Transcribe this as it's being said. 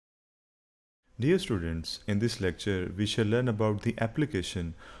Dear students, in this lecture we shall learn about the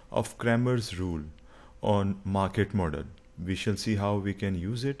application of Kramers Rule on market model. We shall see how we can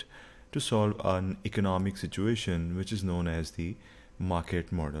use it to solve an economic situation which is known as the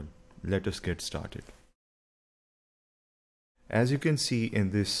market model. Let us get started. As you can see in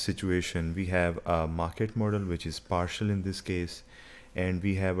this situation, we have a market model which is partial in this case, and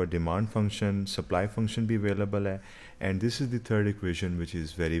we have a demand function, supply function be available hai, and this is the third equation which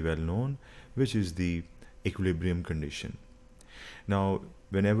is very well known, which is the equilibrium condition. Now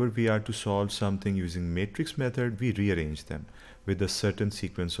whenever we are to solve something using matrix method, we rearrange them with a certain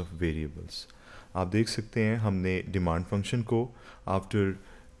sequence of variables. आप देख सकते हैं हमने demand function को after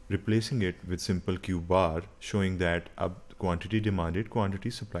replacing it with simple q bar showing that अब quantity demanded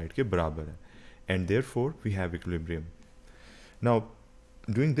quantity supplied के बराबर है, and therefore we have equilibrium. Now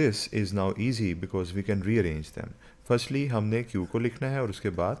doing this is now easy because we can rearrange them. Firstly हमने q को लिखना है और उसके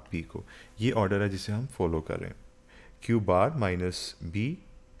बाद p को. ये order है जिसे हम follow कर रहे हैं. q bar minus b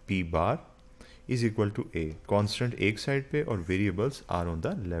p bar is equal to a. Constant एक side पे और variables are on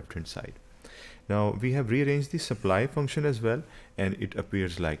the left hand side. Now we have rearranged the supply function as well, and it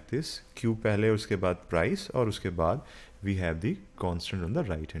appears like this. q पहले उसके बाद price और उसके बाद we have the constant on the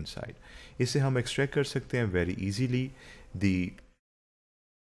right hand side. इसे हम extract कर सकते हैं very easily the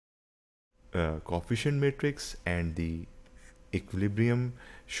coefficient matrix and the equilibrium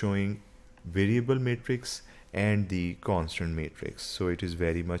showing variable matrix and the constant matrix. So it is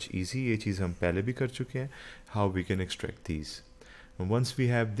very much easy. ये चीज़ हम पहले भी कर चुके हैं. How we can extract these. Once we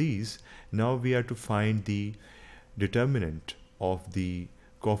have these, now we are to find the determinant of the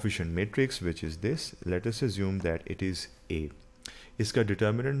coefficient matrix, which is this. Let us assume that it is A. इसका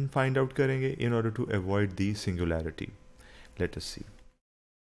determinant find out करेंगे in order to avoid the singularity. Let us see.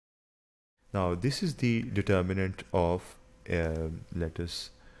 Now this is the determinant of, let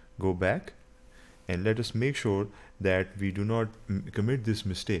us go back and let us make sure that we do not commit this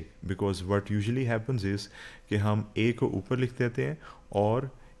mistake, because what usually happens is कि हम a को ऊपर लिख देते हैं और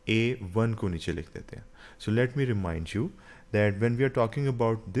a1 को नीचे लिख देते हैं. So let me remind you that when we are talking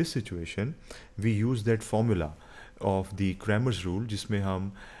about this situation, we use that formula of the Kramers rule जिसमें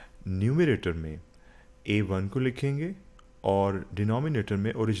हम numerator में a1 को लिखेंगे और denominator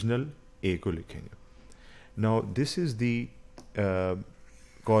में original a को लिखेंगे. Now this is the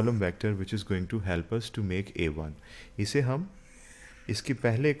column vector which is going to help us to make a1. इसे हम इसके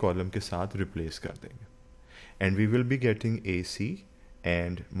पहले column के साथ replace कर देंगे, and we will be getting ac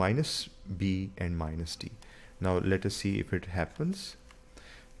and minus b and minus d. Now let us see if it happens.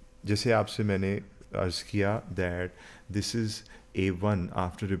 जैसे आपसे मैंने अर्ज किया that this is a1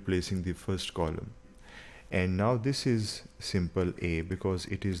 after replacing the first column, and now this is simple a because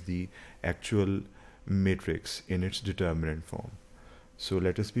it is the actual matrix in its determinant form. So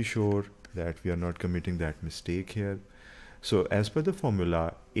let us be sure that we are not committing that mistake here. So as per the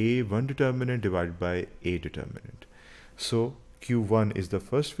formula, a1 determinant divided by a determinant. So q1 is the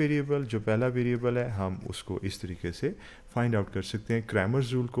first variable. जो पहला variable है हम उसको इस तरीके से find out कर सकते हैं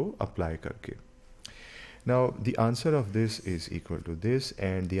Kramers rule को apply करके. Now the answer of this is equal to this,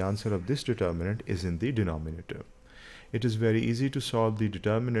 and the answer of this determinant is in the denominator. It is very easy to solve the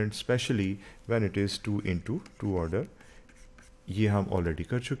determinant, especially when it is 2 into 2 order. ये हम already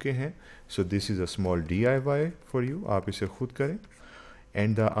कर चुके हैं. So this is a small DIY for you. आप इसे खुद करें,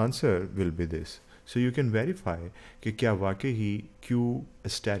 and the answer will be this. So you can verify कि क्या वाकई ही Q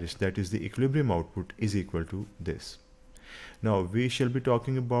asterisk, that is the equilibrium output, is equal to this. Now we shall be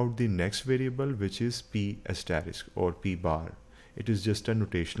talking about the next variable, which is p asterisk or p bar. It is just a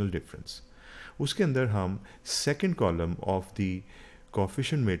notational difference. उसके अंदर हम second column of the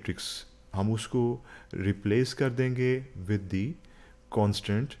coefficient matrix हम उसको replace कर देंगे with the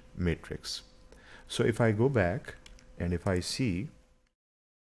constant matrix. So if I go back and if I see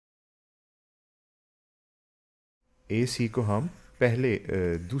AC को हम पहले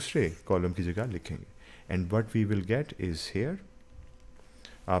दूसरे column की जगह लिखेंगे, and what we will get is here.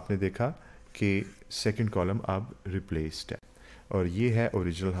 आपने देखा कि second column अब replaced है और ये है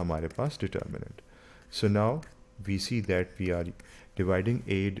original हमारे पास determinant. So now we see that we are dividing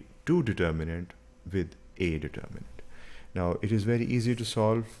a2 determinant with a determinant. Now it is very easy to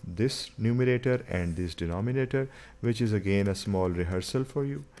solve this numerator and this denominator, which is again a small rehearsal for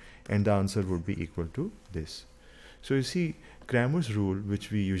you, and the answer would be equal to this. So you see, Kramers rule,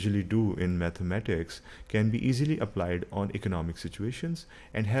 which we usually do in mathematics, can be easily applied on economic situations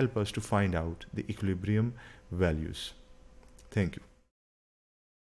and help us to find out the equilibrium values. Thank you.